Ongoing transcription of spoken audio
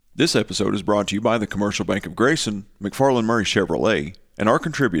This episode is brought to you by the Commercial Bank of Grayson, McFarland Murray Chevrolet, and our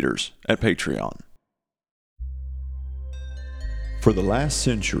contributors at Patreon. For the last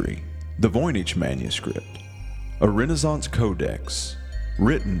century, the Voynich manuscript, a Renaissance codex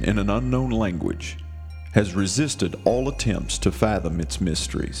written in an unknown language, has resisted all attempts to fathom its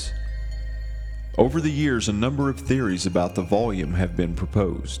mysteries. Over the years, a number of theories about the volume have been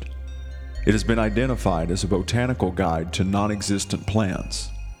proposed. It has been identified as a botanical guide to non-existent plants,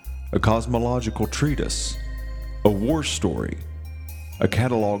 a cosmological treatise, a war story, a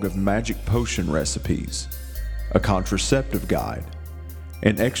catalog of magic potion recipes, a contraceptive guide,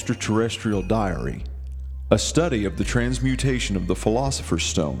 an extraterrestrial diary, a study of the transmutation of the Philosopher's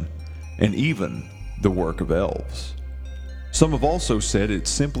Stone, and even the work of elves. Some have also said it's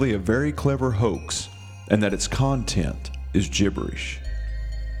simply a very clever hoax and that its content is gibberish.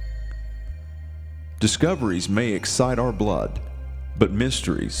 Discoveries may excite our blood, but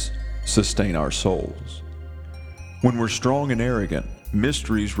mysteries sustain our souls. When we're strong and arrogant,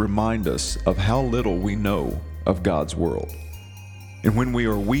 mysteries remind us of how little we know of God's world. And when we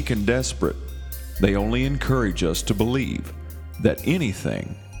are weak and desperate, they only encourage us to believe that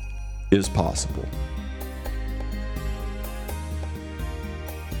anything is possible.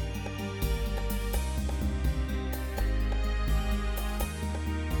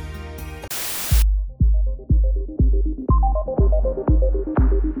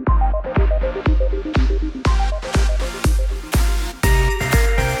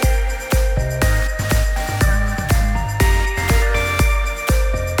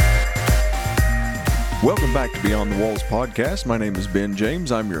 Welcome back to Beyond the Walls podcast. My name is Ben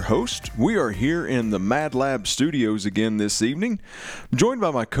James. I'm your host. We are here in the Mad Lab studios again this evening, joined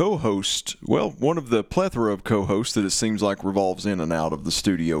by my co-host, well, one of the plethora of co-hosts that it seems like revolves in and out of the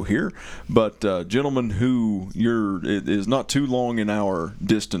studio here, but gentleman who is not too long in our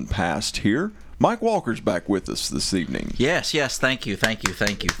distant past here. Mike Walker's back with us this evening. Yes, thank you.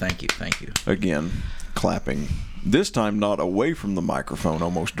 Again, clapping. This time not away from the microphone,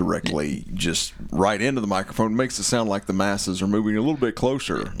 almost directly, just right into the microphone. It makes it sound like the masses are moving a little bit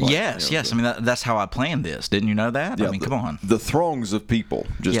closer. Yes. I mean, that's how I planned this. Didn't you know that? Yeah, I mean, come on. The throngs of people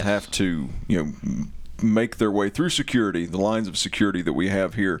just have to, make their way through security, the lines of security that we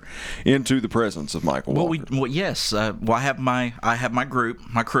have here, into the presence of Michael Walker. I have my group,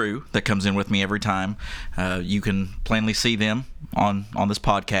 my crew that comes in with me every time. You can plainly see them on this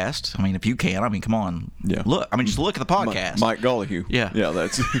podcast. I mean, if you can, I mean, come on. Yeah. Look, I mean, just look at the podcast. Mike Gollihue. Yeah,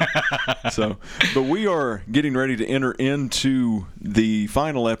 that's so. But we are getting ready to enter into the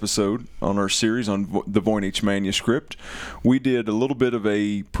final episode on our series on the Voynich manuscript. We did a little bit of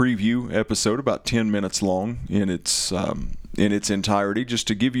a preview episode, about 10 minutes long in its entirety, just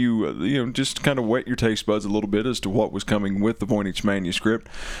to give you, just kind of wet your taste buds a little bit as to what was coming with the Voynich manuscript.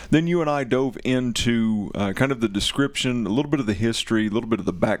 Then you and I dove into kind of the description, a little bit of the history, a little bit of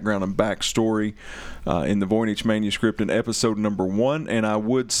the background and backstory in the Voynich manuscript in episode number 1. And I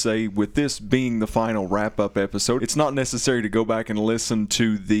would say, with this being the final wrap-up episode, it's not necessary to go back and listen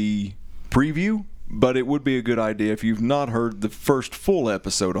to the preview, but it would be a good idea if you've not heard the first full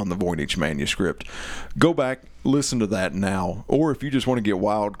episode on the Voynich manuscript. Go back, listen to that now. Or if you just want to get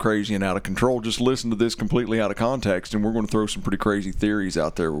wild, crazy, and out of control, just listen to this completely out of context, and we're going to throw some pretty crazy theories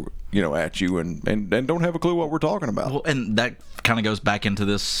out there, at you, and don't have a clue what we're talking about. Well, and that kind of goes back into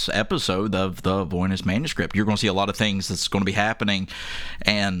this episode of the Voynich manuscript. You're going to see a lot of things that's going to be happening,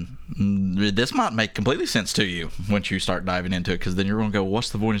 and this might make completely sense to you once you start diving into it, because then you're going to go, what's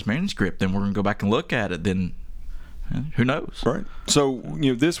the Voynich manuscript? Then we're going to go back and look at it. Then who knows? Right. So,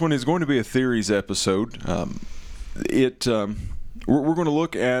 this one is going to be a theories episode. We're going to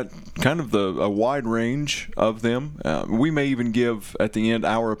look at kind of a wide range of them. We may even give at the end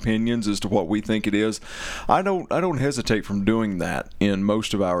our opinions as to what we think it is. I don't hesitate from doing that in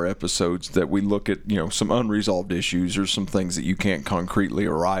most of our episodes, that we look at some unresolved issues or some things that you can't concretely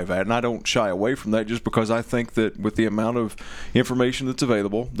arrive at, and I don't shy away from that, just because I think that with the amount of information that's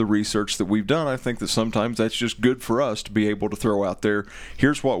available, the research that we've done, I think that sometimes that's just good for us to be able to throw out there.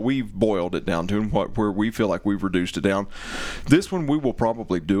 Here's what we've boiled it down to, and where we feel like we've reduced it down. This one we will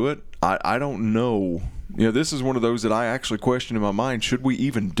probably do it. I don't know. This is one of those that I actually question in my mind, should we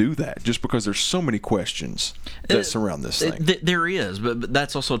even do that? Just because there's so many questions that surround this thing. There is, but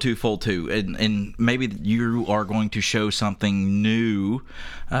that's also twofold too. And maybe you are going to show something new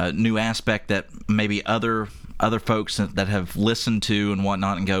aspect that maybe other other folks that have listened to and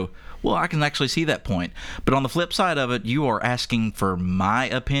whatnot and go, well, I can actually see that point. But on the flip side of it, you are asking for my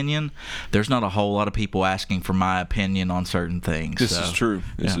opinion. There's not a whole lot of people asking for my opinion on certain things. This is true.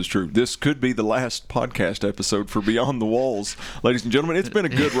 This is true. This could be the last podcast episode for Beyond the Walls. Ladies and gentlemen, it's been a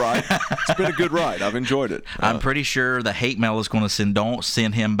good ride. It's been a good ride. I've enjoyed it. I'm pretty sure the hate mail is going to don't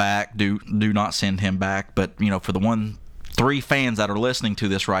send him back. Do not send him back. But, for the 3 fans that are listening to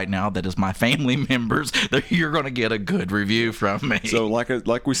this right now, that is my family members, you're going to get a good review from me. So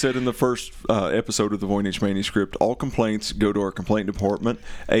like we said in the first episode of the Voynich Manuscript, all complaints go to our complaint department,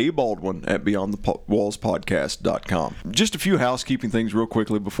 A. Baldwin at BeyondTheWallsPodcast.com. Just a few housekeeping things real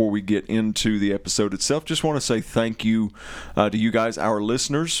quickly before we get into the episode itself. Just want to say thank you to you guys, our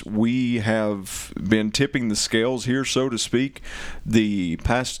listeners. We have been tipping the scales here, so to speak. The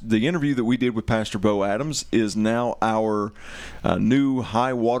interview that we did with Pastor Bo Adams is now our new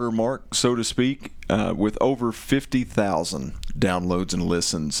high water mark, so to speak, with over 50,000 downloads and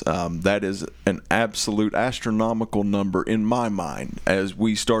listens. That is an absolute astronomical number in my mind, as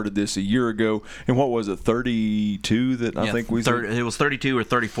we started this a year ago. And what was it, 32 that I think we said? It was 32 or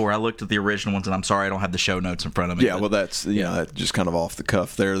 34. I looked at the original ones, and I'm sorry I don't have the show notes in front of me. Yeah, well, that's that's just kind of off the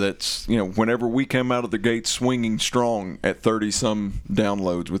cuff there. That's, whenever we came out of the gate swinging strong at 30-some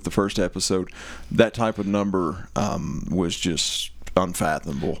downloads with the first episode, that type of number was just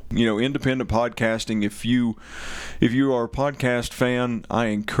unfathomable. Independent podcasting, if you are a podcast fan, I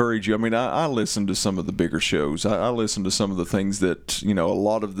encourage you. I mean, I listen to some of the bigger shows. I listen to some of the things that, a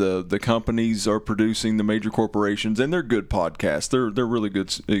lot of the companies are producing, the major corporations, and they're good podcasts. They're really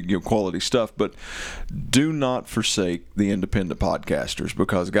good, quality stuff, but do not forsake the independent podcasters,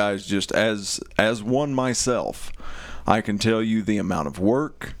 because, guys, just as one myself, I can tell you the amount of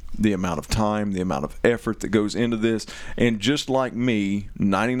work, the amount of time, the amount of effort that goes into this. And just like me,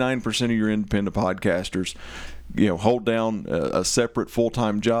 99% of your independent podcasters, hold down a separate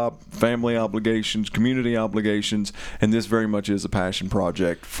full-time job, family obligations, community obligations, and this very much is a passion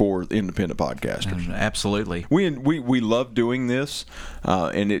project for independent podcasters. Absolutely. We love doing this,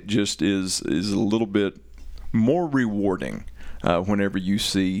 and it just is a little bit more rewarding whenever you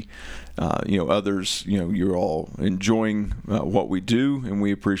see others, you're all enjoying what we do, and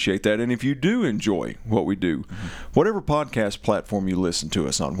we appreciate that. And if you do enjoy what we do, whatever podcast platform you listen to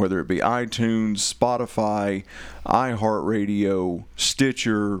us on, whether it be iTunes, Spotify, iHeartRadio,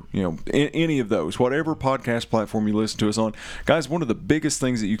 Stitcher, any of those, whatever podcast platform you listen to us on, guys, one of the biggest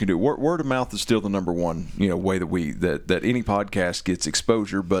things that you can do, word of mouth is still the number one, way that any podcast gets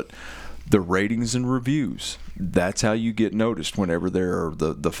exposure, but the ratings and reviews, that's how you get noticed. Whenever there are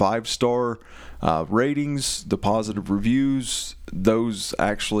the 5-star ratings, the positive reviews, those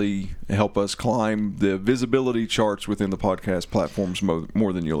actually help us climb the visibility charts within the podcast platforms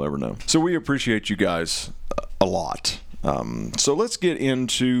more than you'll ever know. So we appreciate you guys a lot. So let's get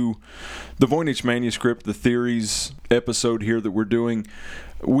into the Voynich Manuscript, the theories episode here that we're doing.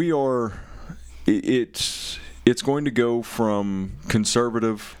 It's going to go from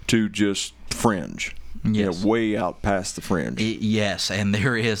conservative to just fringe. Yes. Way out past the fringe. Yes, and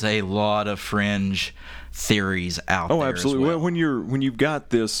there is a lot of fringe theories out there. Oh, absolutely. As well. When you've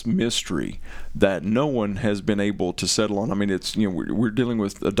got this mystery that no one has been able to settle on. I mean, it's we're dealing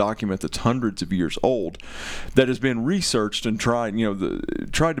with a document that's hundreds of years old that has been researched and tried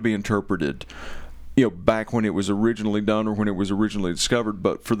to be interpreted back when it was originally done or when it was originally discovered,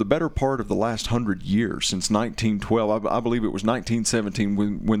 but for the better part of the last 100 years, since 1912, I believe it was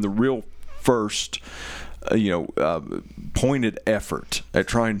 1917 when the real first pointed effort at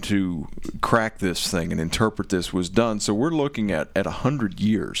trying to crack this thing and interpret this was done. So we're looking at 100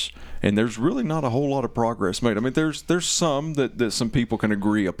 years, and there's really not a whole lot of progress made. I mean, there's some that some people can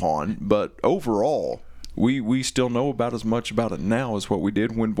agree upon, but overall, we still know about as much about it now as what we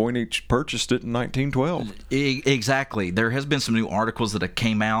did when Voynich purchased it in 1912. Exactly. There has been some new articles that have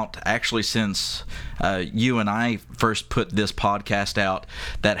came out actually since you and I first put this podcast out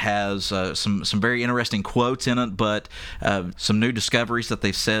that has some very interesting quotes in it, but some new discoveries that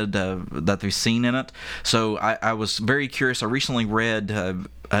they've said that they've seen in it. So I was very curious. I recently read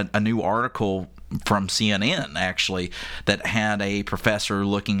a new article from CNN, actually, that had a professor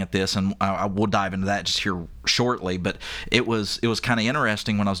looking at this, and I will dive into that just here shortly. But it was kind of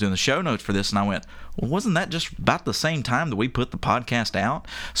interesting when I was doing the show notes for this, and I went, well, wasn't that just about the same time that we put the podcast out?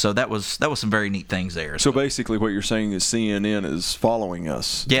 So that was some very neat things there. So basically what you're saying is CNN is following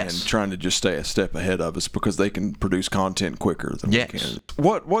us, yes, and trying to just stay a step ahead of us because they can produce content quicker than yes, we can.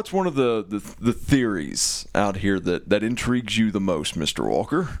 What's one of the theories out here that intrigues you the most, Mr.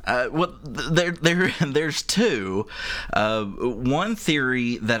 Walker? Well, there's two. One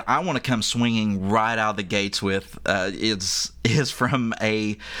theory that I want to come swinging right out of the gates with is from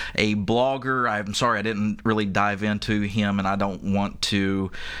a blogger. I'm sorry I didn't really dive into him, and I don't want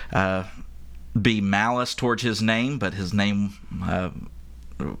to be malice towards his name, but his name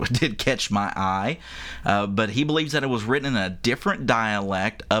did catch my eye. But he believes that it was written in a different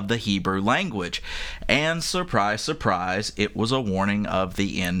dialect of the Hebrew language. And surprise, surprise, it was a warning of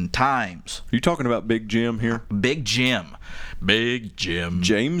the end times. You talking about Big Jim here? Big Jim. Big Jim.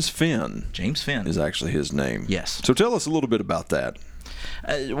 James Finn. James Finn is actually his name. Yes. So tell us a little bit about that.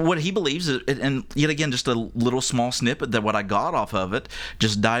 What he believes, and yet again, just a little small snippet that what I got off of it,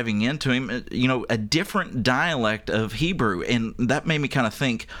 just diving into him, a different dialect of Hebrew, and that made me kind of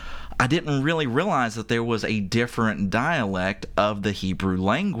think, I didn't really realize that there was a different dialect of the Hebrew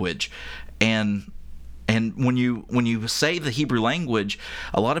language, and when you say the Hebrew language,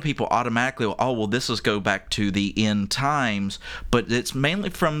 a lot of people automatically, this is go back to the end times, but it's mainly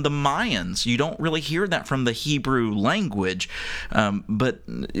from the Mayans. You don't really hear that from the Hebrew language, but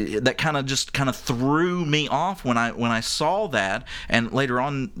that kind of threw me off when I saw that, and later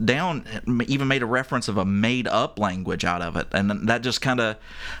on down even made a reference of a made up language out of it, and that just kind of,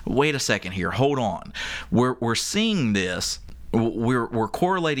 wait a second here, hold on, we're seeing this. We're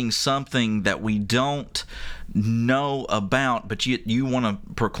correlating something that we don't know about, but you want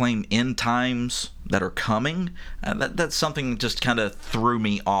to proclaim end times that are coming. That's something that just kind of threw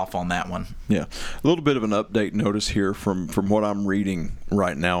me off on that one. Yeah, a little bit of an update notice here from what I'm reading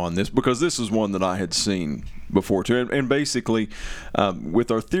right now on this, because this is one that I had seen before too. And basically, with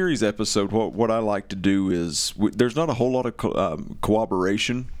our theories episode, what I like to do is there's not a whole lot of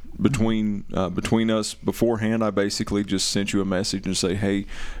cooperation between us beforehand. I basically just sent you a message and say, hey,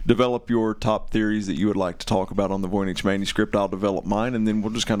 develop your top theories that you would like to talk about on the Voynich manuscript. I'll develop mine, and then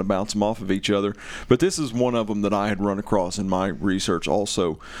we'll just kind of bounce them off of each other. But this is one of them that I had run across in my research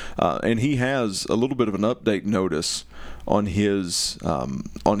also, and he has a little bit of an update notice on his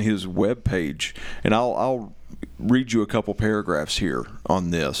web page, and I'll read you a couple paragraphs here on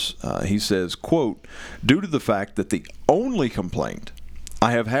this. He says, quote, due to the fact that the only complaint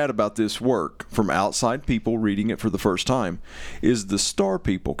I have had about this work from outside people reading it for the first time is the Star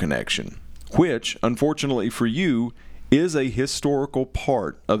People connection, which, unfortunately for you, is a historical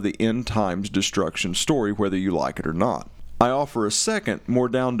part of the end times destruction story, whether you like it or not. I offer a second, more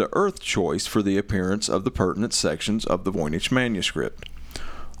down-to-earth choice for the appearance of the pertinent sections of the Voynich manuscript.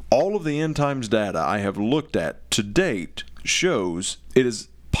 All of the end times data I have looked at to date shows it is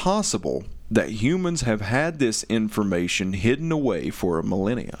possible that humans have had this information hidden away for a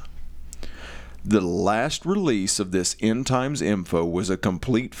millennia. The last release of this end times info was a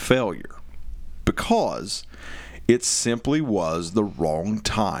complete failure because it simply was the wrong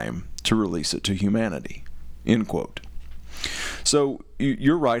time to release it to humanity. End quote. So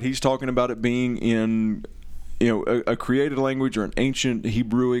you're right. He's talking about it being in a created language or an ancient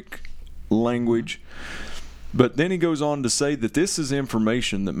Hebrewic language. But then he goes on to say that this is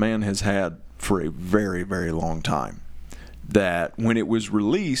information that man has had for a very, very long time. That when it was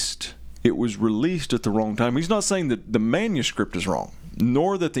released at the wrong time. He's not saying that the manuscript is wrong,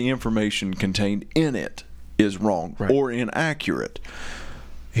 nor that the information contained in it is wrong or inaccurate.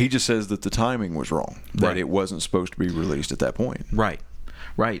 He just says that the timing was wrong, that it wasn't supposed to be released at that point.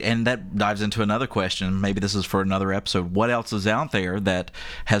 Right, and that dives into another question. Maybe this is for another episode. What else is out there that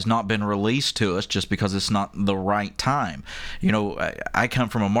has not been released to us just because it's not the right time? I come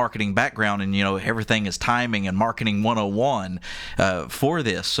from a marketing background, and everything is timing and marketing 101 for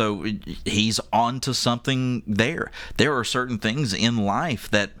this. So he's on to something there. There are certain things in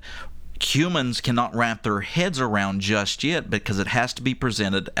life that humans cannot wrap their heads around just yet because it has to be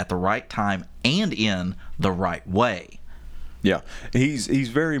presented at the right time and in the right way. Yeah, he's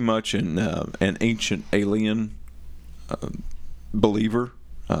very much an ancient alien believer.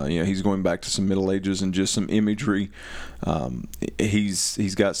 He's going back to some Middle Ages and just some imagery.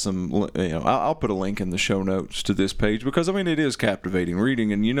 He's got some. I'll put a link in the show notes to this page because it is captivating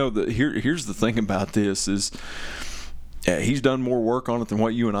reading. And here's the thing about this is he's done more work on it than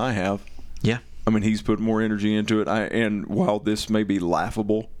what you and I have. Yeah, he's put more energy into it. And while this may be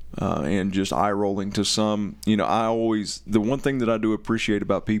laughable. And just eye-rolling to some, the one thing that I do appreciate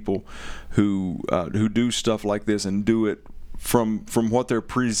about people who do stuff like this and do it from what they're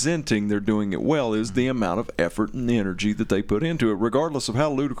presenting, they're doing it well, is the amount of effort and energy that they put into it, regardless of how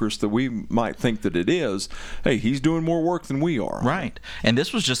ludicrous that we might think that it is. Hey, he's doing more work than we are. Right. And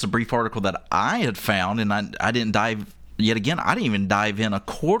this was just a brief article that I had found, and I didn't dive yet again, I didn't even dive in a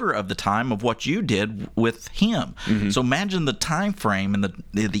quarter of the time of what you did with him. So imagine the time frame and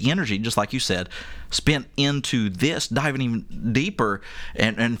the energy, just like you said, spent into this, diving even deeper.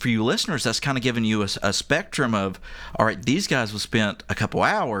 And for you listeners, that's kind of giving you a spectrum of, all right, these guys have spent a couple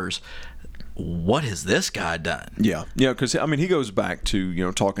hours. What has this guy done? Yeah, because I mean, he goes back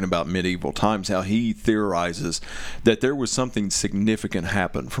to talking about medieval times, how he theorizes that there was something significant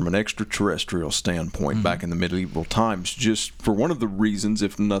happen from an extraterrestrial standpoint back in the medieval times, just for one of the reasons,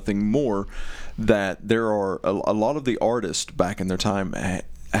 if nothing more, that there are a lot of the artists back in their time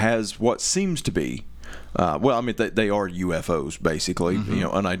has what seems to be. Well, I mean, they are UFOs, basically,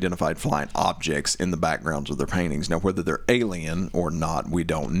 unidentified flying objects in the backgrounds of their paintings. Now, whether they're alien or not, we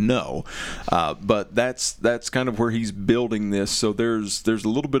don't know. But that's kind of where he's building this. So there's a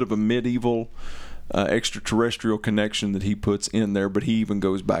little bit of a medieval extraterrestrial connection that he puts in there, but he even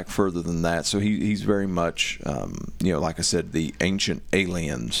goes back further than that. So he's very much, like I said, the ancient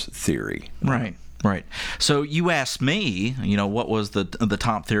aliens theory. Right. Right. So you asked me, what was the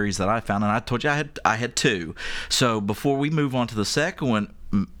top theories that I found, and I told you I had two. So before we move on to the second one,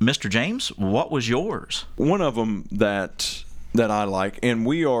 Mr. James, what was yours? One of them that I like, and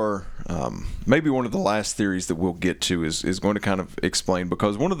we are maybe one of the last theories that we'll get to is going to kind of explain,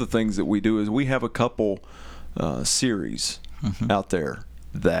 because one of the things that we do is we have a couple series out there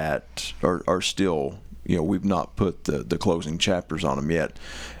that are still, we've not put the closing chapters on them yet,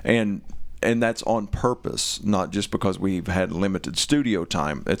 and that's on purpose, not just because we've had limited studio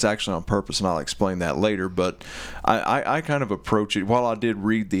time. It's actually on purpose, and I'll explain that later. But I kind of approach it, while I did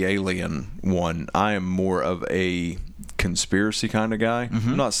read the Alien one, I am more of a conspiracy kind of guy.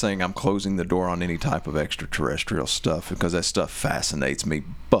 I'm not saying I'm closing the door on any type of extraterrestrial stuff, because that stuff fascinates me,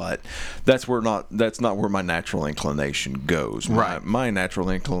 but that's not where my natural inclination goes. Right. My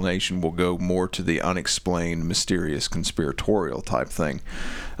natural inclination will go more to the unexplained, mysterious, conspiratorial type thing.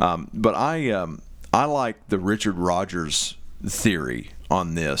 But I like the Richard Rogers theory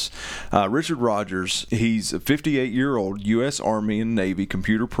on this. Richard Rogers, he's a 58-year-old U.S. Army and Navy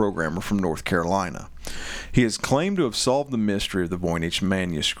computer programmer from North Carolina. He has claimed to have solved the mystery of the Voynich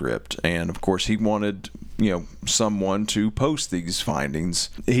manuscript, and of course he wanted someone to post these findings.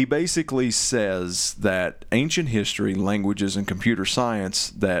 He basically says that ancient history, languages, and computer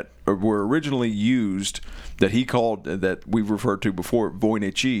science that were originally used, that he called, that we've referred to before,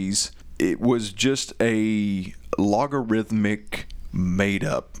 Voynichese, it was just a logarithmic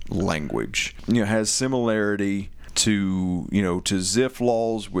made-up language. Has similarity to Zipf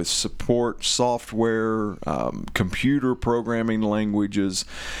laws with support software, computer programming languages.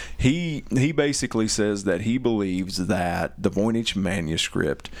 He basically says that he believes that the Voynich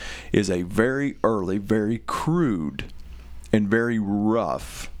manuscript is a very early, very crude, and very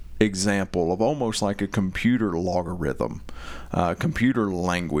rough example of almost like a computer logarithm, computer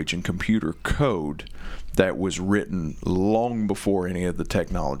language and computer code that was written long before any of the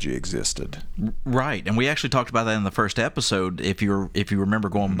technology existed. Right, and we actually talked about that in the first episode. If you remember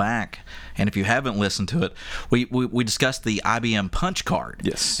going back, and if you haven't listened to it, we discussed the IBM punch card.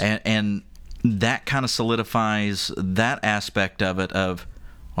 Yes, and that kind of solidifies that aspect of it. Of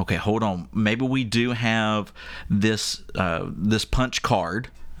okay, hold on, maybe we do have this punch card.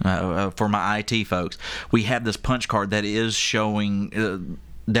 For my IT folks, we have this punch card that is showing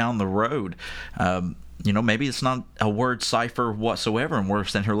down the road. Maybe it's not a word cipher whatsoever, and we're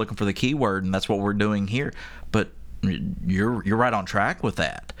sitting here looking for the keyword, and that's what we're doing here. But you're right on track with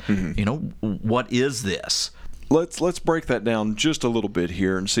that. What is this? Let's break that down just a little bit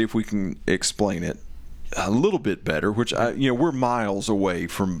here and see if we can explain it a little bit better, which I'm miles away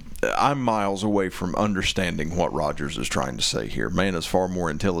from understanding what Rogers is trying to say here. Man is far more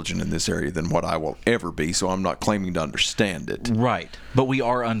intelligent in this area than what I will ever be, so I'm not claiming to understand it. Right. But we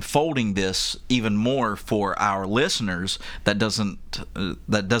are unfolding this even more for our listeners that doesn't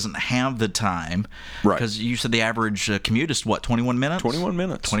have the time. Right. Because you said the average commute is what, 21 minutes? 21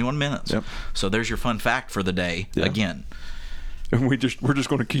 minutes. 21 minutes. Yep. So there's your fun fact for the day again. And we're just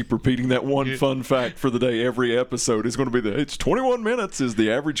going to keep repeating that one fun fact for the day. Every episode is going to be it's 21 minutes is the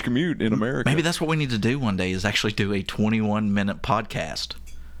average commute in America. Maybe that's what we need to do one day, is actually do a 21-minute podcast.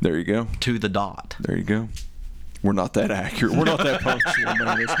 There you go. To the dot. There you go. We're not that accurate. We're not that punctual,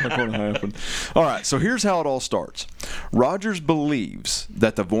 man. That's not going to happen. All right, so here's how it all starts. Rogers believes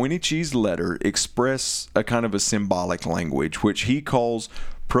that the Voynichese letter express a kind of a symbolic language, which he calls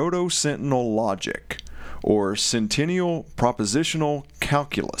Proto-Sentinel logic, or Centennial Propositional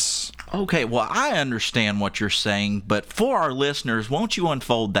Calculus. Okay, well, I understand what you're saying, but for our listeners, won't you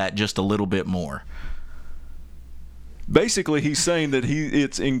unfold that just a little bit more? Basically, he's saying that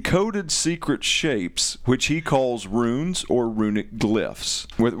it's encoded secret shapes, which he calls runes or runic glyphs,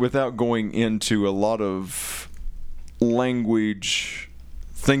 without going into a lot of language,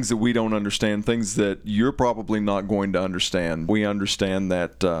 things that we don't understand, things that you're probably not going to understand. We understand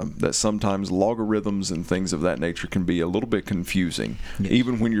that that sometimes logarithms and things of that nature can be a little bit confusing,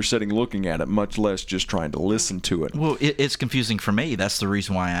 even when you're sitting looking at it, much less just trying to listen to it. Well, it's confusing for me. That's the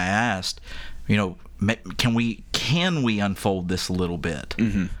reason why I asked, can we unfold this a little bit?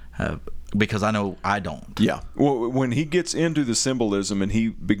 Because I know I don't. Yeah. Well, when he gets into the symbolism and he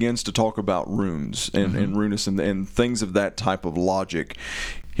begins to talk about runes and runes and things of that type of logic,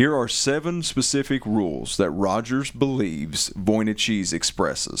 here are 7 specific rules that Rogers believes Voynich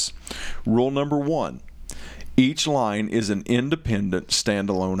expresses. Rule number 1, each line is an independent,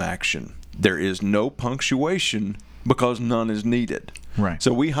 standalone action. There is no punctuation because none is needed. Right.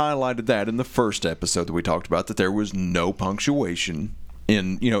 So we highlighted that in the first episode that we talked about, that there was no punctuation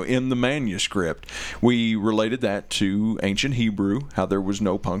in the manuscript. We related that to ancient Hebrew, how there was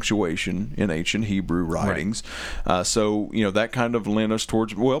no punctuation in ancient Hebrew writings. Right. So that kind of lent us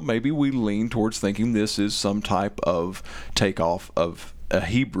towards, maybe we lean towards thinking this is some type of takeoff of a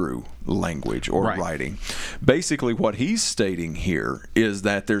Hebrew language or writing. Basically, what he's stating here is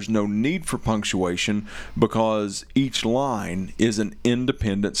that there's no need for punctuation because each line is an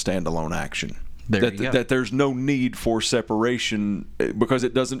independent, standalone action. That there's no need for separation because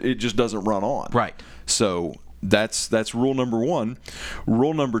it just doesn't run on. Right. So that's rule number 1.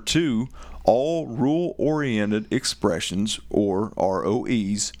 Rule number 2, all rule-oriented expressions, or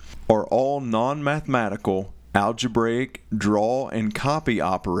ROEs, are all non-mathematical, algebraic draw and copy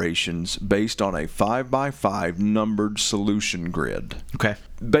operations based on a 5x5 numbered solution grid. Okay.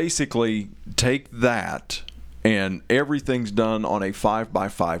 Basically, take that and everything's done on a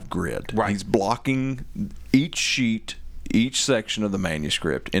 5x5 grid. Right. He's blocking each sheet, each section of the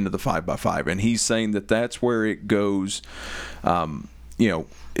manuscript into the 5x5, and he's saying that that's where it goes.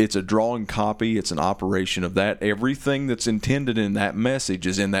 It's a draw and copy. It's an operation of that. Everything that's intended in that message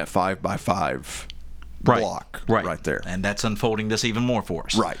is in that 5x5 block right there. And that's unfolding this even more for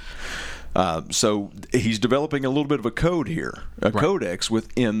us. Right. So he's developing a little bit of a code here, a codex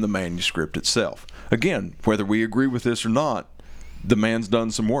within the manuscript itself. Again, whether we agree with this or not, the man's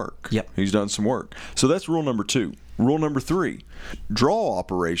done some work. Yep. He's done some work. So that's rule number 2. Rule number 3, draw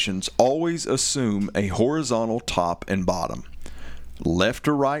operations always assume a horizontal top and bottom, left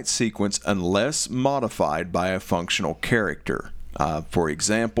to right sequence unless modified by a functional character. For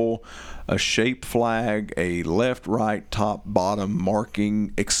example, a shape flag, a left, right, top, bottom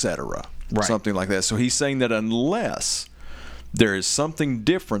marking, etc. Something like that. So he's saying that unless there is something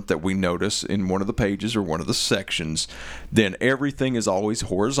different that we notice in one of the pages or one of the sections, then everything is always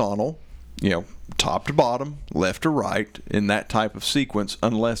horizontal, top to bottom, left to right, in that type of sequence,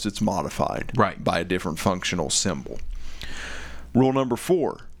 unless it's modified by a different functional symbol. Rule number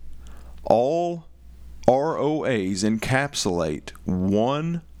 4, all ROAs encapsulate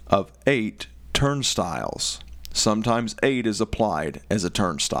one of 8 turnstiles. Sometimes 8 is applied as a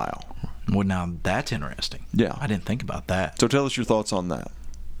turnstile. Well, now that's interesting. Yeah, I didn't think about that. So tell us your thoughts on that,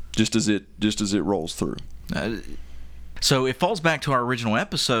 just as it rolls through. So it falls back to our original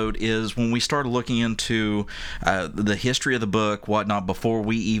episode, is when we started looking into the history of the book, whatnot, before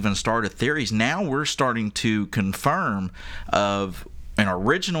we even started theories. Now we're starting to confirm of an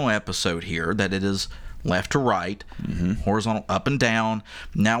original episode here that it is left to right, horizontal up and down.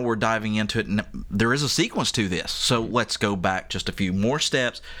 Now we're diving into it, and there is a sequence to this. So let's go back just a few more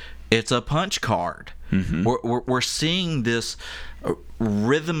steps. It's a punch card. We're seeing this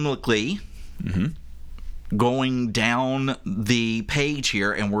rhythmically going down the page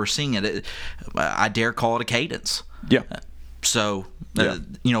here, and we're seeing it. I dare call it a cadence. Yeah. So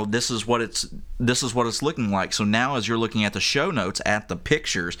this is what it's looking like. So now, as you're looking at the show notes at the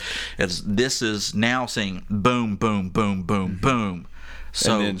pictures, this is now saying boom, boom, boom, boom, boom.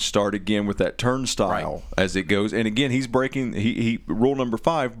 So, and then start again with that turnstile as it goes. And again, he's breaking. He rule number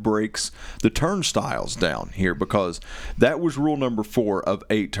 5 breaks the turnstiles down here, because that was rule number 4 of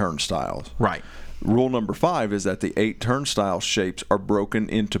 8 turnstiles. Right. Rule number 5 is that the 8 turnstile shapes are broken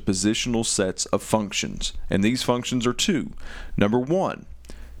into positional sets of functions, and these functions are 2. Number 1,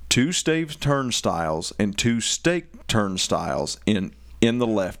 2 stave turnstiles and 2 stake turnstiles in the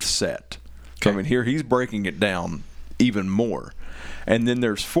left set. So I mean, here he's breaking it down even more. And then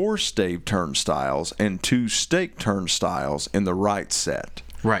there's 4 stave turnstiles and 2 stake turnstiles in the right set.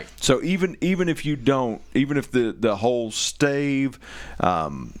 Right. So even if you don't, even if the whole stave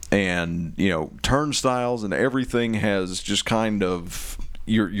and turnstiles and everything has just kind of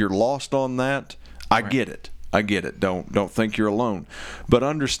you're lost on that, I get it. I get it. Don't think you're alone. But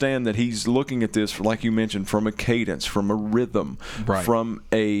understand that he's looking at this, like you mentioned, from a cadence, from a rhythm, Right. from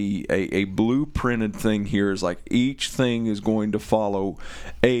a blueprinted thing here is like each thing is going to follow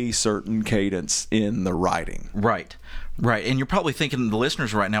a certain cadence in the writing. Right. Right. And you're probably thinking, the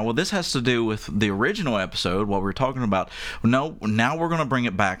listeners right now, well, this has to do with the original episode, what we were talking about. No, now we're going to bring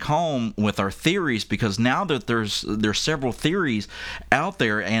it back home with our theories, because now that there's several theories out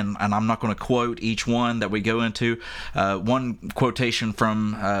there, and I'm not going to quote each one that we go into. One quotation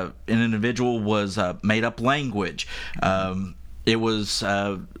from an individual was made up language. It was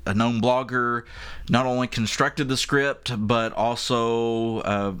a known blogger not only constructed the script, but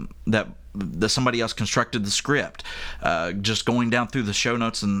also that somebody else constructed the script. Just going down through the show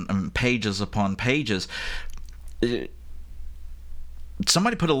notes and pages upon pages,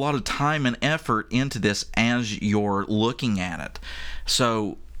 somebody put a lot of time and effort into this as you're looking at it.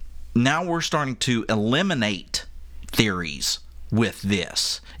 So now we're starting to eliminate theories with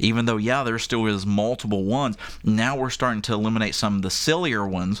this. Even though, yeah, there still is multiple ones, now we're starting to eliminate some of the sillier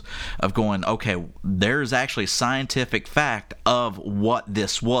ones of going, okay, there's actually scientific fact of what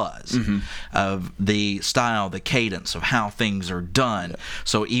this was, of the style, the cadence of how things are done.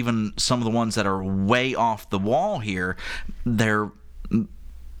 So even some of the ones that are way off the wall here, they're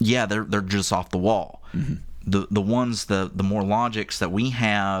just off the wall. The ones, the more logics that we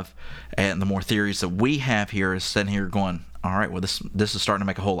have and the more theories that we have here is sitting here going, all right, well, this is starting to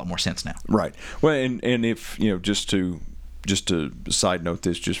make a whole lot more sense now. Right. Well, and if, just to side note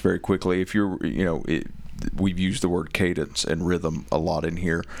this just very quickly, if you're, we've used the word cadence and rhythm a lot in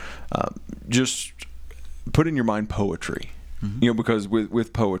here. Just put in your mind poetry, because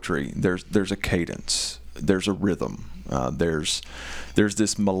with poetry, there's a cadence, there's a rhythm, there's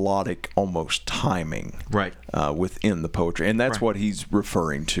this melodic almost timing, right, within the poetry, and that's what he's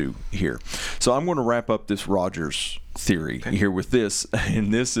referring to here. So I'm going to wrap up this Rogers theory here with this,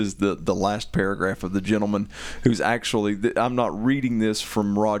 and this is the last paragraph of the gentleman who's actually, I'm not reading this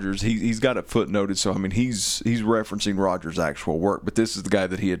from Rogers, he's got it footnoted, so I mean he's referencing Rogers' actual work, but this is the guy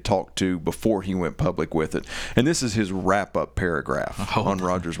that he had talked to before he went public with it, and this is his wrap-up paragraph on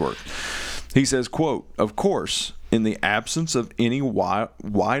Rogers' work. He says, quote, "Of course, in the absence of any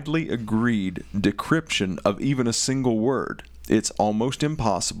widely agreed decryption of even a single word, it's almost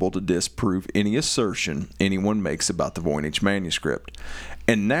impossible to disprove any assertion anyone makes about the Voynich manuscript.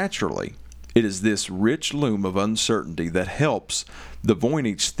 And naturally, it is this rich loom of uncertainty that helps the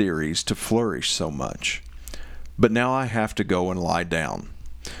Voynich theories to flourish so much. But now I have to go and lie down.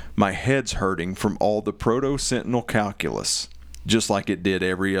 My head's hurting from all the proto-sentinel calculus, just like it did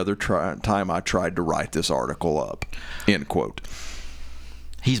every other time I tried to write this article up." End quote.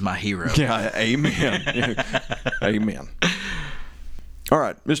 He's my hero. Yeah, amen. Amen. All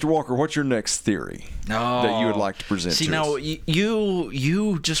right, Mr. Walker, what's your next theory that you would like to present to us? Now,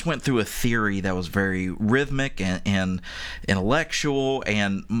 you just went through a theory that was very rhythmic and intellectual,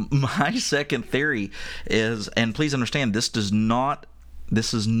 and my second theory is, and please understand, this is not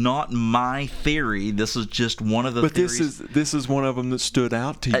my theory. This is just one of the theories. But this is one of them that stood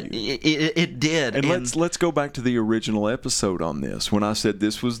out to you. It did. And let's go back to the original episode on this, when I said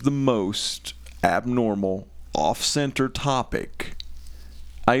this was the most abnormal, off-center topic.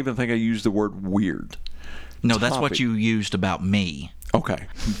 I even think I used the word weird. No, that's what you used about me. Okay.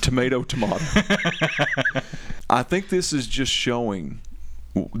 Tomato. I think this is just showing...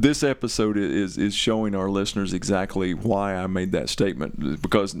 This episode is showing our listeners exactly why I made that statement,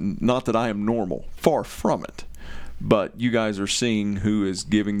 because not that I am normal, far from it, but you guys are seeing who is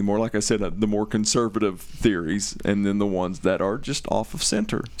giving the more, like I said, the more conservative theories, and then the ones that are just off of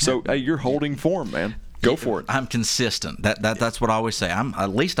center. So hey, you're holding form, man. Go for it. I'm consistent. That's what I always say. At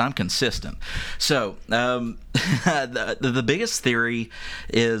least I'm consistent. So the biggest theory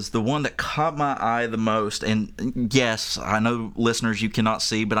is the one that caught my eye the most. And yes, I know, listeners, you cannot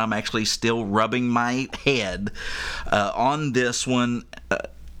see, but I'm actually still rubbing my head on this one.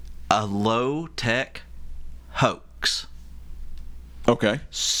 A low-tech hoax. Okay.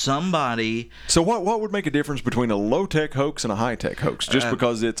 Somebody. So what would make a difference between a low-tech hoax and a high-tech hoax? Just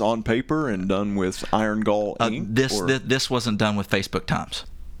because it's on paper and done with iron gall ink? This wasn't done with Facebook Times.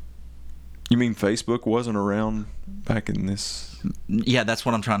 You mean Facebook wasn't around back in this? Yeah, that's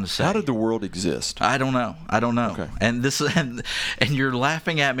what I'm trying to say. How did the world exist? I don't know. Okay. And this and you're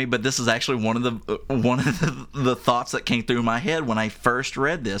laughing at me, but this is actually one of the thoughts that came through my head when I first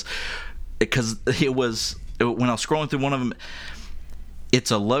read this, because it was when I was scrolling through one of them. It's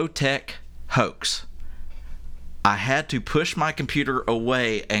a low-tech hoax. I had to push my computer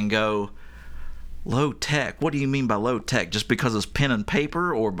away and go, Low tech. What do you mean by low tech? Just because it's pen and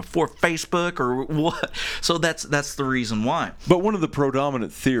paper, or before Facebook, or what? So that's the reason why. But one of the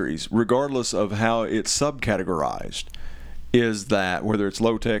predominant theories, regardless of how it's subcategorized, is that whether it's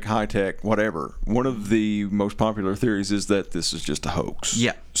low tech, high tech, whatever, one of the most popular theories is that this is just a hoax.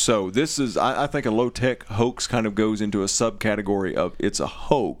 Yeah. So this is, I think, a low tech hoax kind of goes into a subcategory of it's a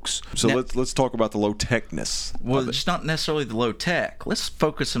hoax. So Now, let's talk about the low techness. Well, it's not necessarily the low tech. Let's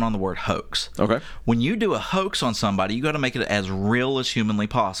focus in on the word hoax. Okay. When you do a hoax on somebody, you got to make it as real as humanly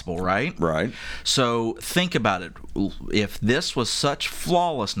possible, right? Right. So think about it. If this was such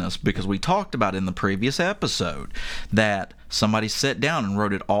flawlessness, because we talked about in the previous episode that somebody sat down and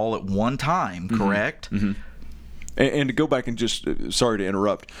wrote it all at one time, correct? Mm-hmm. And to go back and just, sorry to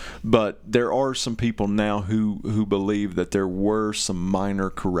interrupt, but there are some people now who believe that there were some minor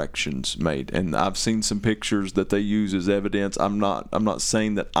corrections made, and I've seen some pictures that they use as evidence. I'm not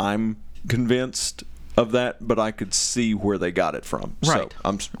saying that I'm convinced of that, but I could see where they got it from. Right.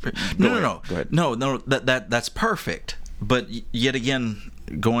 So No. Go ahead. No. That's perfect. But yet again,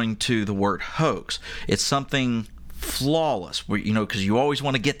 going to the word hoax, it's something flawless, where, because you always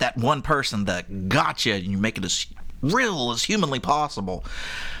want to get that one person that got you, and you make it as real as humanly possible.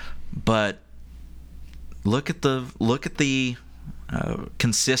 But look at the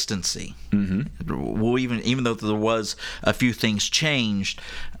consistency. Mm-hmm. Well, even though there was a few things changed,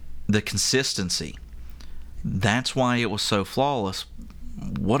 the consistency. That's why it was so flawless.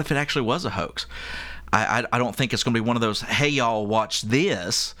 What if it actually was a hoax? I don't think it's going to be one of those, hey, y'all, watch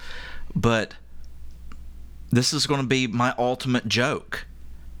this, but this is going to be my ultimate joke.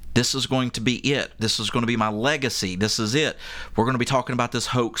 This is going to be it. This is going to be my legacy. This is it. We're going to be talking about this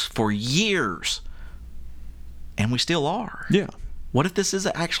hoax for years. And we still are. Yeah. What if this is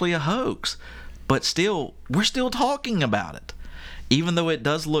actually a hoax? But still, we're still talking about it. Even though it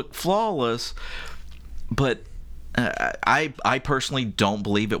does look flawless, but I personally don't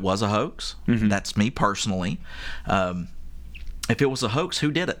believe it was a hoax. Mm-hmm. That's me personally. If it was a hoax,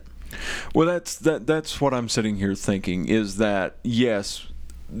 who did it? Well, that's what I'm sitting here thinking, is that, yes,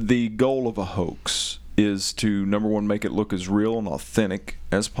 the goal of a hoax is to, number one, make it look as real and authentic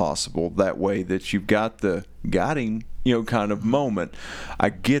as possible. That way that you've got the got him, kind of moment. I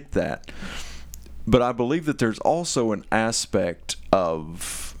get that. But I believe that there's also an aspect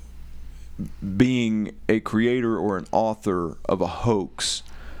of being a creator or an author of a hoax.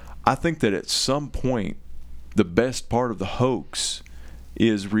 I think that at some point, the best part of the hoax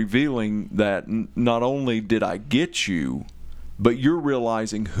is revealing that not only did I get you, but you're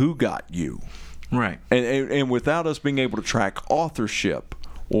realizing who got you. Right. And without us being able to track authorship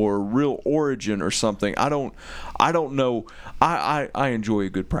or real origin or something, I don't know. I enjoy a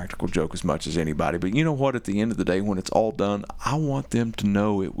good practical joke as much as anybody, but you know what? At the end of the day, when it's all done, I want them to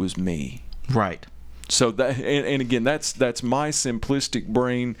know it was me. Right. So that, and again, that's my simplistic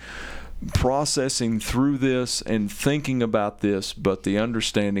brain processing through this and thinking about this, but the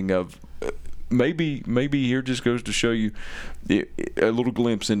understanding of maybe here just goes to show you a little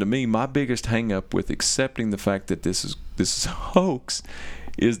glimpse into me. My biggest hang up with accepting the fact that this is a hoax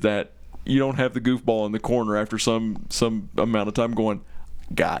is that you don't have the goofball in the corner after some amount of time going,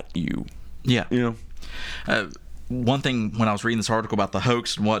 got you. Yeah. One thing, when I was reading this article about the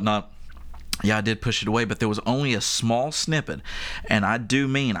hoax and whatnot, yeah, I did push it away, but there was only a small snippet, and I do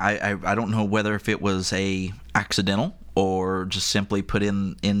mean I don't know whether if it was a accidental or just simply put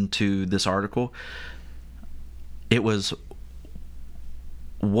into this article. It was,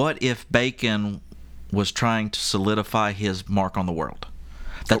 what if Bacon was trying to solidify his mark on the world?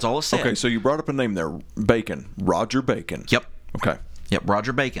 That's all it said. Okay, so you brought up a name there, Bacon, Roger Bacon. Yep. Okay. Yep,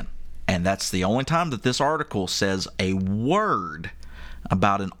 Roger Bacon. And that's the only time that this article says a word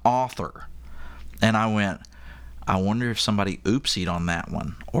about an author. And I went, I wonder if somebody oopsied on that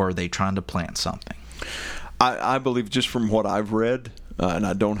one, or are they trying to plant something? I believe, just from what I've read, and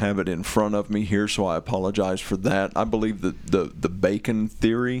I don't have it in front of me here, so I apologize for that. I believe that the Bacon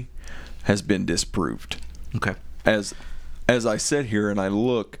theory has been disproved. Okay. As I sit here and I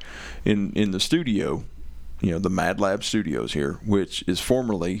look in the studio, the Mad Lab Studios here, which is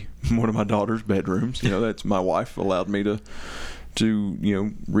formerly one of my daughter's bedrooms. That's my wife allowed me to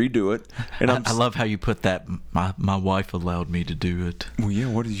redo it. And I love how you put that. My wife allowed me to do it. Well, yeah.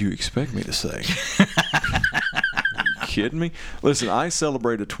 What did you expect me to say? Are you kidding me? Listen, I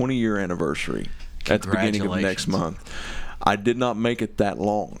celebrate a 20-year anniversary at the beginning of next month. I did not make it that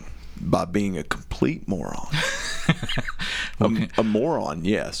long by being a complete moron. A moron,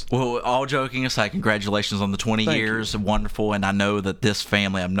 yes. Well, all joking aside, congratulations on the 20 Thank years. Wonderful. And I know that this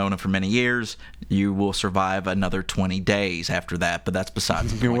family, I've known them for many years. You will survive another 20 days after that, but that's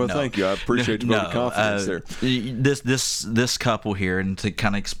besides the point. Well, thank you. I appreciate your vote of confidence there. This couple here, and to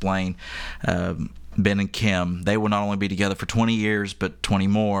kind of explain, Ben and Kim, they will not only be together for 20 years, but 20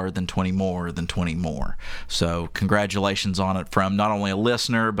 more, then 20 more, then 20 more. So congratulations on it from not only a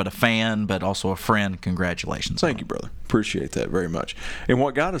listener, but a fan, but also a friend. Congratulations. Thank you, brother. Appreciate that very much. And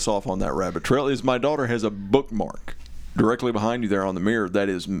what got us off on that rabbit trail is my daughter has a bookmark directly behind you there on the mirror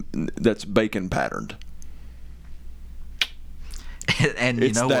that's bacon patterned. And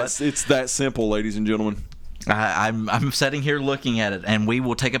you know what? It's that simple, ladies and gentlemen. I'm sitting here looking at it, and we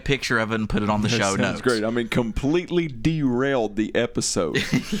will take a picture of it and put it on the show notes. That's great. I mean, completely derailed the episode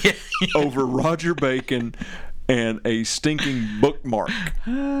over Roger Bacon and a stinking bookmark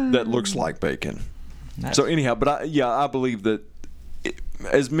that looks like bacon. So anyhow, but I believe that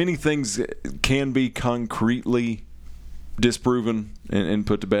as many things can be concretely disproven and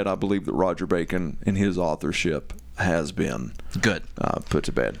put to bed, I believe that Roger Bacon and his authorship has been good put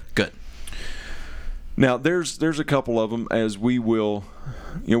to bed. Good. Now, there's a couple of them as we will,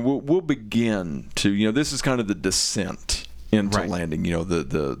 we'll begin to, this is kind of the descent into landing.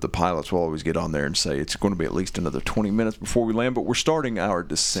 The pilots will always get on there and say it's going to be at least another 20 minutes before we land, but we're starting our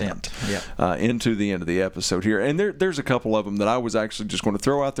descent into the end of the episode here. And there's a couple of them that I was actually just going to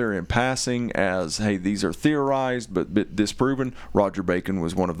throw out there in passing as, hey, these are theorized but disproven. Roger Bacon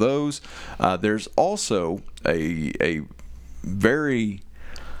was one of those. There's also a very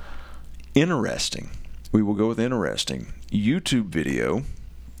interesting, we will go with interesting, YouTube video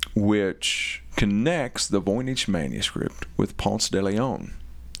which connects the Voynich manuscript with Ponce de Leon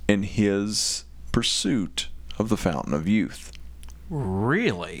and his pursuit of the Fountain of Youth.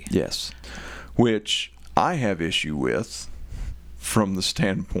 Really? Yes. Which I have issue with from the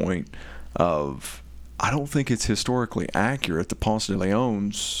standpoint of, I don't think it's historically accurate that Ponce de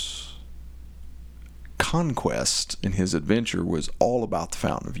Leon's conquest and his adventure was all about the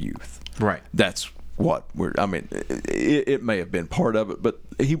Fountain of Youth. Right. That's what it may have been part of it, but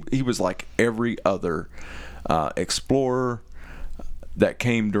he was like every other explorer that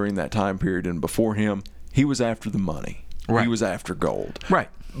came during that time period and before him. He was after the money. Right. He was after gold. Right.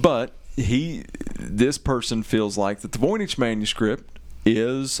 But this person feels like that the Voynich manuscript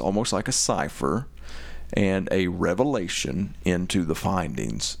is almost like a cipher and a revelation into the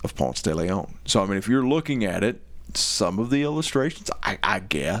findings of Ponce de Leon. So, I mean, if you're looking at it, some of the illustrations, I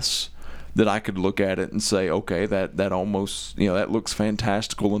guess that I could look at it and say, okay, that almost, that looks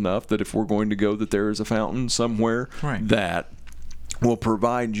fantastical enough that if we're going to go that there is a fountain somewhere that will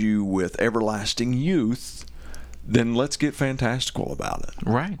provide you with everlasting youth, then let's get fantastical about it.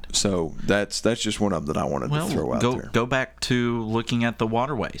 Right. So that's just one of them that I wanted to throw out there. Go back to looking at the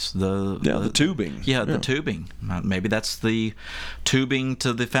waterways. The tubing. Yeah, the tubing. Maybe that's the tubing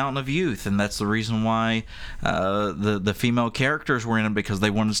to the Fountain of Youth, and that's the reason why the female characters were in it, because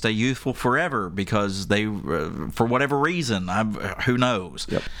they wanted to stay youthful forever, because they, for whatever reason, who knows.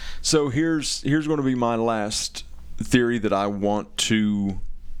 Yep. So here's going to be my last theory that I want to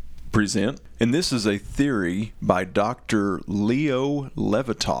present, and this is a theory by Dr. Leo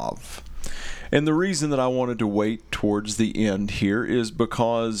Levitov. And the reason that I wanted to wait towards the end here is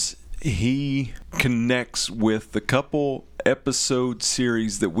because he connects with the couple episode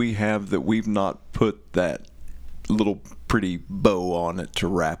series that we have that we've not put that little pretty bow on it to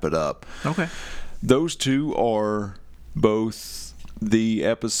wrap it up. Okay. Those two are both the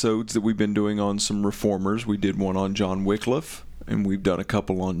episodes that we've been doing on some reformers. We did one on John Wycliffe, and we've done a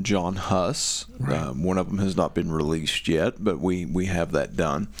couple on John Huss. Right. One of them has not been released yet, but we have that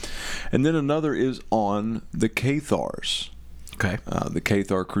done. And then another is on the Cathars. Okay. The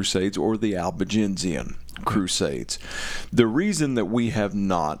Cathar Crusades, or the Albigensian Crusades. The reason that we have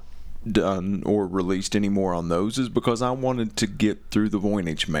not done or released any more on those is because I wanted to get through the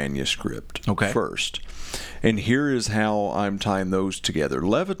Voynich manuscript first. And here is how I'm tying those together.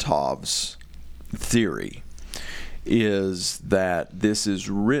 Levitov's theory is that this is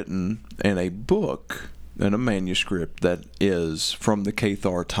written in a book, in a manuscript that is from the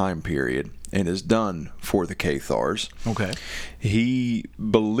Cathar time period and is done for the Cathars. Okay. He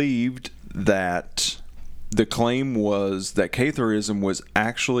believed that the claim was that Catharism was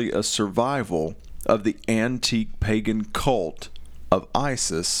actually a survival of the antique pagan cult of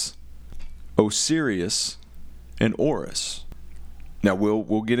Isis, Osiris, and Horus. Now,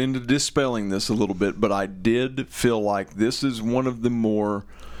 we'll get into dispelling this a little bit, but I did feel like this is one of the more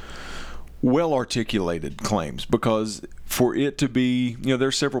well-articulated claims, because for it to be, there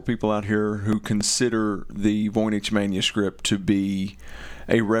are several people out here who consider the Voynich manuscript to be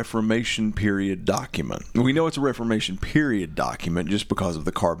a Reformation period document. We know it's a Reformation period document just because of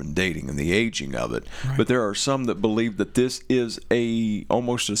the carbon dating and the aging of it. Right. But there are some that believe that this is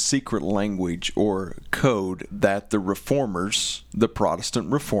almost a secret language or code that the reformers, the Protestant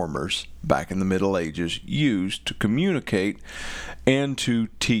reformers back in the Middle Ages, used to communicate and to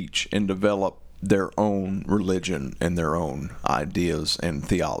teach and develop their own religion and their own ideas and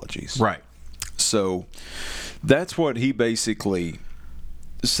theologies. Right. So that's what he basically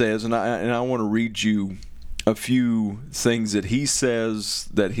says, and I want to read you a few things that he says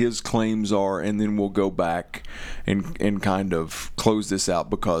that his claims are, and then we'll go back and kind of close this out,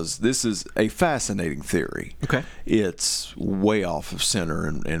 because this is a fascinating theory. Okay. It's way off of center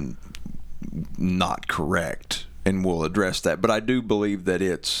and not correct, and we'll address that. But I do believe that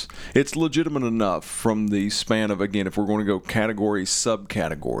it's legitimate enough from the span of, again, if we're going to go categories,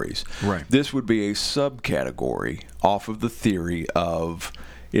 subcategories. Right. This would be a subcategory off of the theory of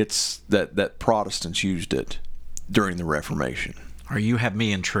it's that Protestants used it during the Reformation. Or you have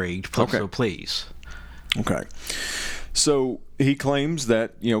me intrigued, okay. So please. Okay. So he claims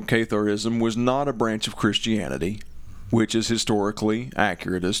that, Catharism was not a branch of Christianity, which is historically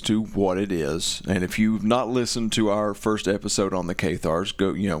accurate as to what it is. And if you've not listened to our first episode on the Cathars,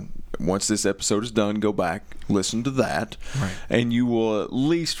 go, once this episode is done, go back, listen to that, right, and you will at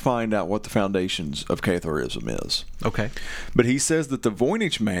least find out what the foundations of Catharism is. Okay. But he says that the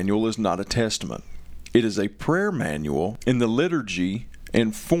Voynich Manual is not a testament. It is a prayer manual in the liturgy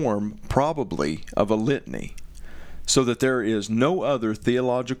and form probably of a litany, so that there is no other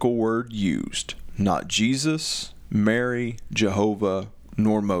theological word used, not Jesus, Mary, Jehovah,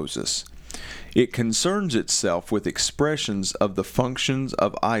 nor Moses. It concerns itself with expressions of the functions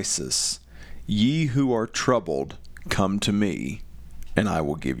of Isis. Ye who are troubled, come to me, and I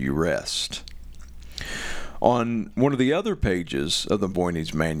will give you rest. On one of the other pages of the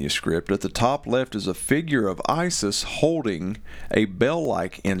Voynich manuscript, at the top left is a figure of Isis holding a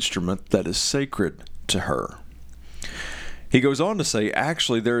bell-like instrument that is sacred to her. He goes on to say,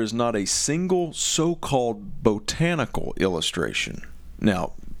 actually, there is not a single so-called botanical illustration.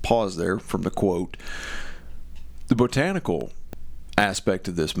 Now, pause there from the quote. The botanical aspect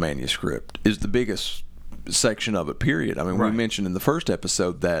of this manuscript is the biggest section of it, period. I mean, right, we mentioned in the first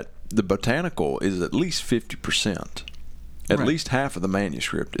episode that the botanical is at least 50%. At right, least half of the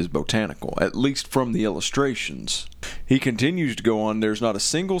manuscript is botanical, at least from the illustrations. He continues to go on, there's not a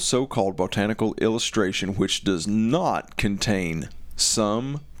single so-called botanical illustration which does not contain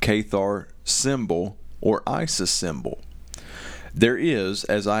some Cathar symbol or Isis symbol. There is,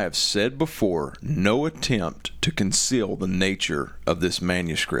 as I have said before, no attempt to conceal the nature of this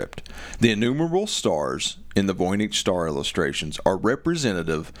manuscript. The innumerable stars in the Voynich star illustrations are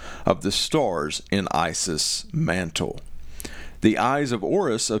representative of the stars in Isis' mantle. The eyes of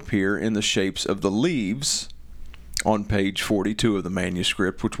Horus appear in the shapes of the leaves on page 42 of the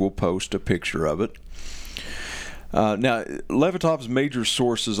manuscript, which we'll post a picture of it. Now, Levitov's major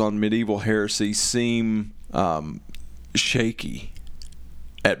sources on medieval heresy seem shaky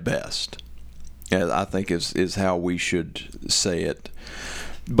at best, I think is how we should say it.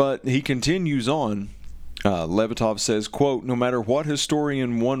 But he continues on. Levitov says, quote, no matter what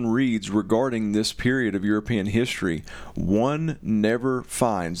historian one reads regarding this period of European history, one never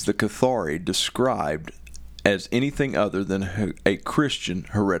finds the Cathari described as anything other than a Christian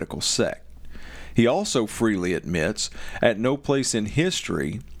heretical sect. He also freely admits, at no place in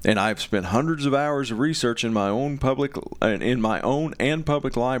history, and I have spent hundreds of hours of research in my own and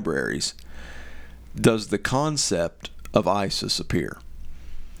public libraries, does the concept of Isis appear.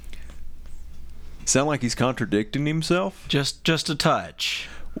 Sound like he's contradicting himself? Just a touch.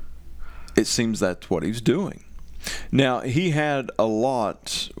 It seems that's what he's doing. Now, he had a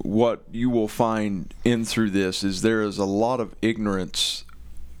lot, what you will find in through this is there is a lot of ignorance,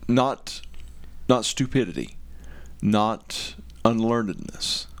 not stupidity, not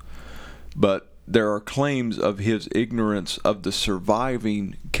unlearnedness, but there are claims of his ignorance of the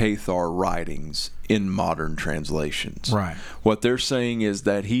surviving Cathar writings in modern translations. Right. What they're saying is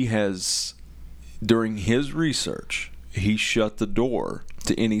that he has, during his research, he shut the door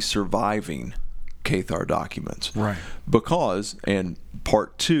to any surviving Cathar documents. Right. Because, and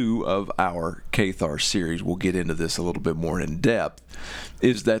part 2 of our Cathar series, we'll get into this a little bit more in depth,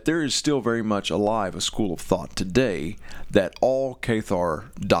 is that there is still very much alive a school of thought today that all Cathar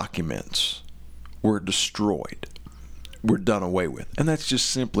documents were destroyed, were done away with. And that's just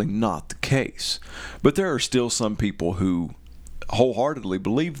simply not the case. But there are still some people who wholeheartedly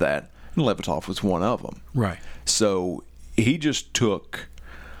believe that, and Levitov was one of them. Right. So he just took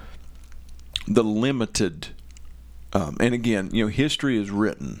the limited, and again, history is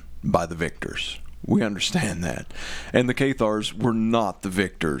written by the victors. We understand that. And the Cathars were not the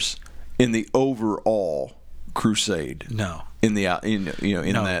victors in the overall crusade. No. In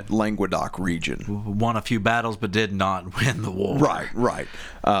that Languedoc region. Won a few battles but did not win the war. Right.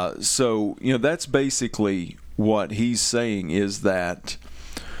 So, that's basically what he's saying, is that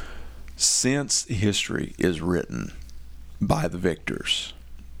since history is written by the victors,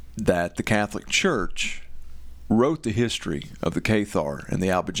 that the Catholic Church wrote the history of the Cathar and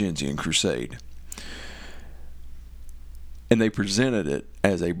the Albigensian Crusade. And they presented it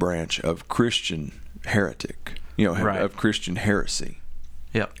as a branch of Christian heretic, of Christian heresy.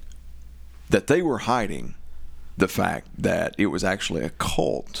 Yep. That they were hiding the fact that it was actually a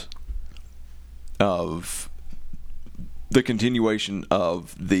cult of the continuation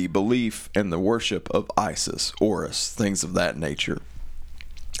of the belief and the worship of Isis, Horus, things of that nature.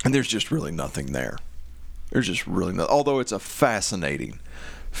 And there's just really nothing there. There's just really nothing. Although it's a fascinating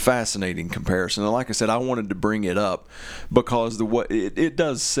comparison. And like I said, I wanted to bring it up because it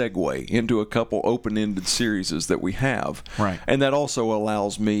does segue into a couple open-ended series that we have. Right. And that also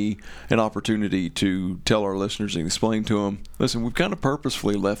allows me an opportunity to tell our listeners and explain to them, listen, we've kind of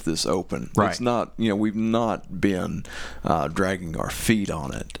purposefully left this open. Right. It's not, we've not been dragging our feet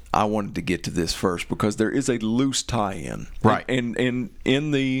on it. I wanted to get to this first because there is a loose tie-in. Right. And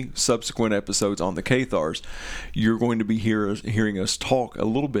in the subsequent episodes on the Cathars, you're going to be hearing us talk a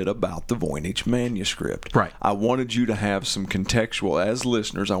little bit about the Voynich manuscript. Right. I wanted you to have some contextual, as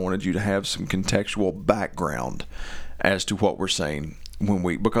listeners, I wanted you to have some contextual background as to what we're saying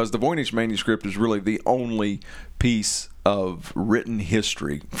because the Voynich manuscript is really the only piece of written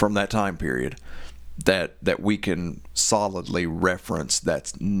history from that time period that we can solidly reference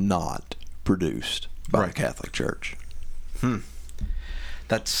that's not produced by the Catholic Church.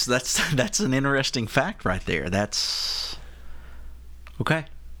 That's an interesting fact right there. That's okay.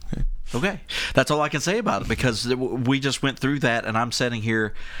 That's all I can say about it, because we just went through that, and I'm sitting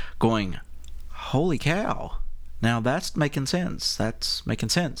here going, holy cow. Now that's making sense. That's making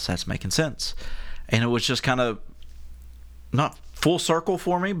sense. And it was just kind of not full circle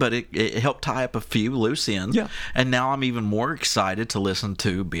for me, but it helped tie up a few loose ends. Yeah. And now I'm even more excited to listen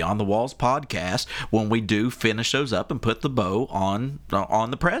to Beyond the Walls podcast when we do finish those up and put the bow on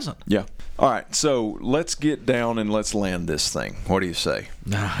the present. Yeah. All right. So let's get down and let's land this thing. What do you say?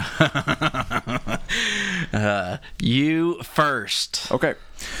 You first. Okay.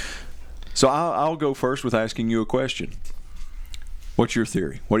 So I'll go first with asking you a question. What's your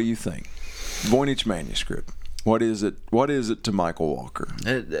theory? What do you think? Voynich manuscript. What is it? What is it to Michael Walker?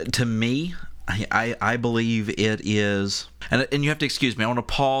 To me, I believe it is, and you have to excuse me, I want to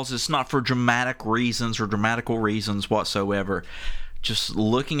pause. It's not for dramatic reasons or dramatical reasons whatsoever. Just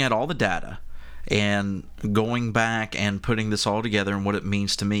looking at all the data and going back and putting this all together and what it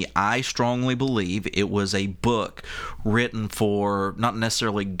means to me, I strongly believe it was a book written for not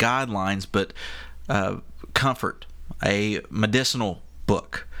necessarily guidelines, but comfort, a medicinal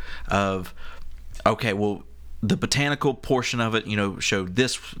book of, okay, well, the botanical portion of it, showed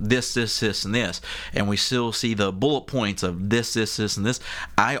this, and this, and we still see the bullet points of this, and this.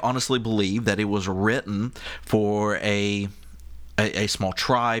 I honestly believe that it was written for a small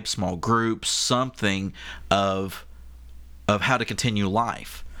tribe, small group, something of how to continue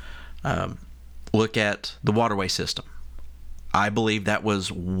life. Look at the waterway system. I believe that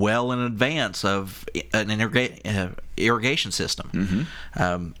was well in advance of an irrigation system.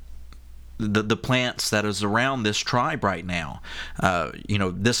 Mm-hmm. The plants that is around this tribe right now,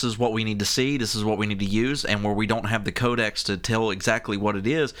 this is what we need to see, this is what we need to use, and where we don't have the codex to tell exactly what it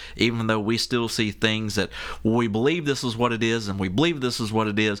is, even though we still see things that, well, we believe this is what it is, and we believe this is what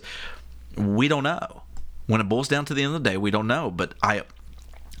it is, we don't know. When it boils down to the end of the day, we don't know. But I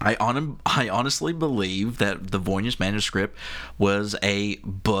honestly believe that the Voynich manuscript was a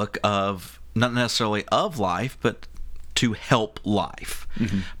book of, not necessarily of life, but to help life.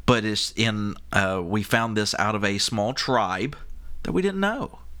 Mm-hmm. But it's we found this out of a small tribe that we didn't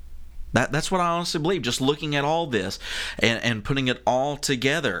know. That's what I honestly believe, just looking at all this and putting it all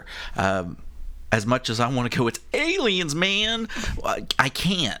together. As much as I want to go, it's aliens, man, I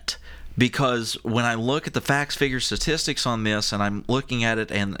can't. Because when I look at the facts, figures, statistics on this, and I'm looking at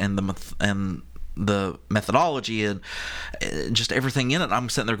it and the methodology and just everything in it, I'm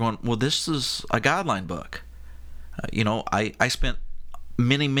sitting there going, well, this is a guideline book. I spent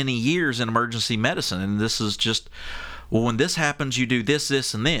many years in emergency medicine, and this is just, well, when this happens, you do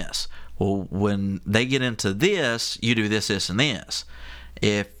this, and this. Well, when they get into this, you do this, and this.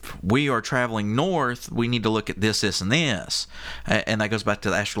 if we are traveling north, we need to look at this, this, and this. And that goes back to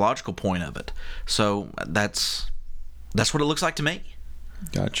the astrological point of it. So that's what it looks like to me.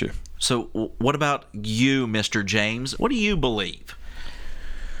 Gotcha. So what about you, Mr. James? What do you believe?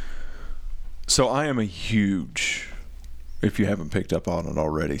 So I am a huge, if you haven't picked up on it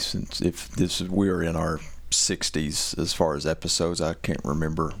already, since we are in our 60s as far as episodes, I can't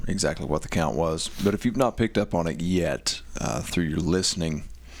remember exactly what the count was, but if you've not picked up on it yet through your listening,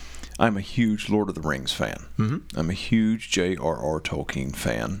 I'm a huge Lord of the Rings fan. Mm-hmm. I'm a huge J.R.R. Tolkien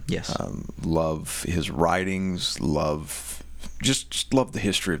fan. Yes. Love his writings, just love the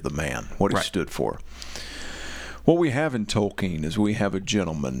history of the man, what he stood for. What we have in Tolkien is we have a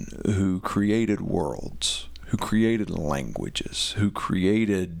gentleman who created worlds, who created languages, who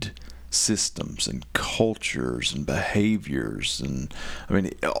created systems and cultures and behaviors, and I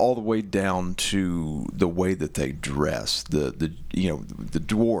mean all the way down to the way that they dress. The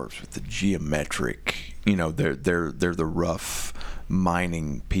dwarves with the geometric, they're the rough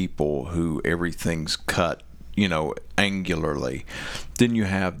mining people who everything's cut angularly. Then you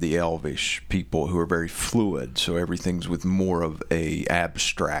have the elvish people who are very fluid, so everything's with more of a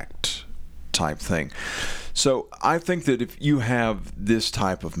abstract type thing. So I think that if you have this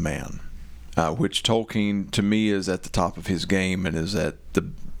type of man, which Tolkien to me is at the top of his game and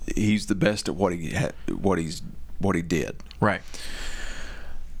he's the best at what he did. Right.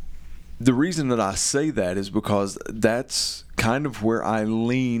 The reason that I say that is because that's kind of where I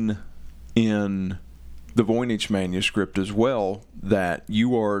lean in the Voynich manuscript as well, that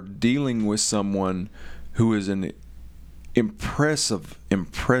you are dealing with someone who is an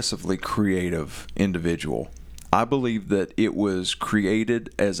impressively creative individual. I believe that it was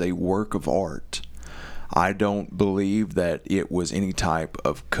created as a work of art. I don't believe that it was any type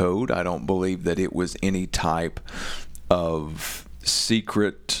of code. I don't believe that it was any type of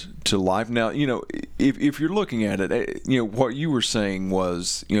secret to life. Now, if you're looking at it, what you were saying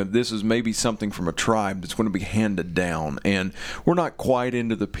was, this is maybe something from a tribe that's going to be handed down, and we're not quite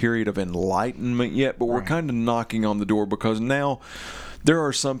into the period of enlightenment yet, but we're kind of knocking on the door, because now there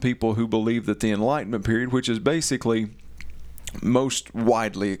are some people who believe that the Enlightenment period, which is basically most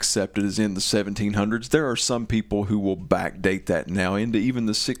widely accepted as in the 1700s, there are some people who will backdate that now into even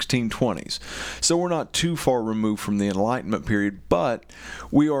the 1620s. So we're not too far removed from the Enlightenment period, but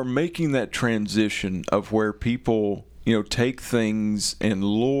we are making that transition of where people, take things and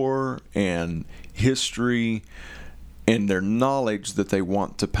lore and history and their knowledge that they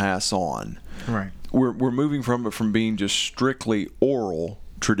want to pass on. Right. We're moving from it from being just strictly oral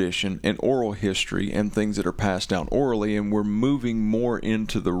tradition and oral history and things that are passed down orally, and we're moving more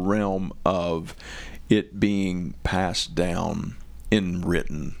into the realm of it being passed down in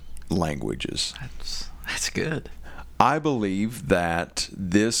written languages. That's good. I believe that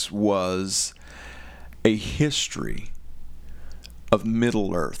this was a history of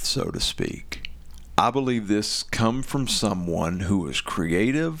Middle Earth, so to speak. I believe this come from someone who was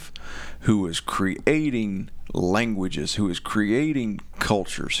creative, who was creating languages, who is creating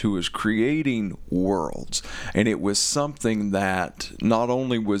cultures, who is creating worlds. And it was something that not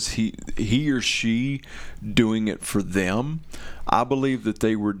only was he or she doing it for them, I believe that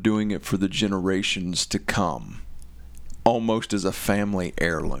they were doing it for the generations to come, almost as a family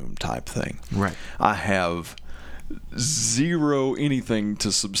heirloom type thing. Right. I have zero anything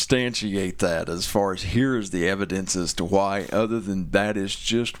to substantiate that as far as here is the evidence as to why, other than that is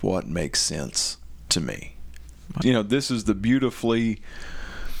just what makes sense to me. This is the beautifully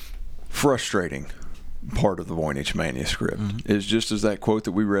frustrating part of the Voynich manuscript, is just as that quote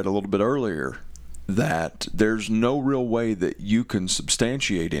that we read a little bit earlier, that there's no real way that you can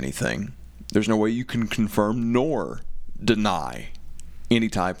substantiate anything. There's no way you can confirm nor deny any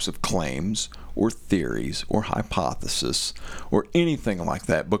types of claims or theories or hypothesis or anything like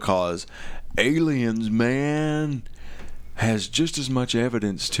that, because aliens, man, has just as much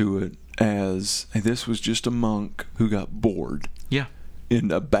evidence to it as this was just a monk who got bored in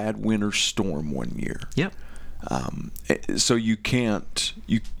a bad winter storm one year. Yep. So you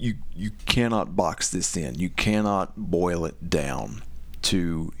cannot box this in. You cannot boil it down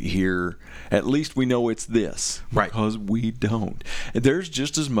to here. At least we know it's this, right? Because we don't. There's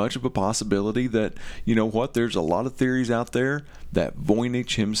just as much of a possibility that, there's a lot of theories out there that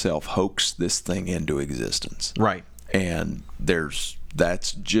Voynich himself hoaxed this thing into existence, right? And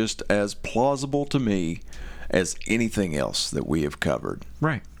that's just as plausible to me as anything else that we have covered.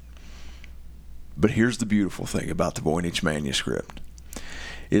 Right. But here's the beautiful thing about the Voynich manuscript,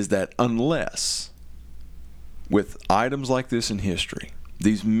 is that unless, with items like this in history,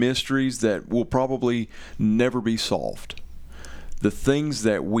 these mysteries that will probably never be solved, the things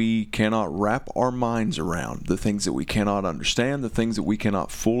that we cannot wrap our minds around, the things that we cannot understand, the things that we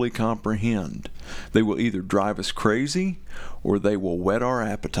cannot fully comprehend, they will either drive us crazy or they will whet our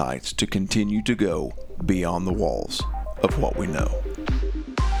appetites to continue to go beyond the walls of what we know.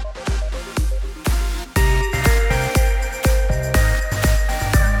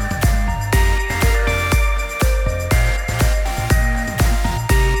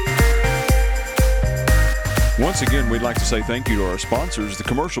 Once again, we'd like to say thank you to our sponsors, the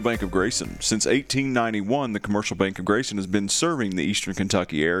Commercial Bank of Grayson. Since 1891, the Commercial Bank of Grayson has been serving the Eastern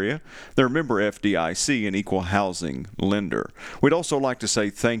Kentucky area. They're a member FDIC and equal housing lender. We'd also like to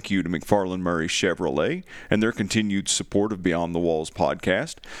say thank you to McFarland Murray Chevrolet and their continued support of Beyond the Walls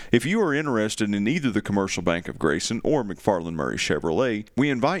podcast. If you are interested in either the Commercial Bank of Grayson or McFarland Murray Chevrolet,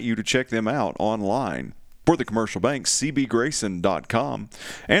 we invite you to check them out online. For the commercial bank, cbgrayson.com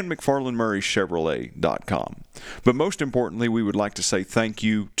and McFarland-Murray-Chevrolet.com. But most importantly, we would like to say thank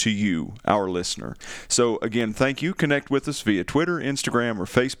you to you, our listener. So again, thank you. Connect with us via Twitter, Instagram, or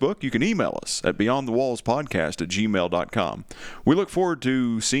Facebook. You can email us at beyondthewallspodcast@gmail.com. We look forward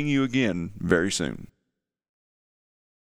to seeing you again very soon.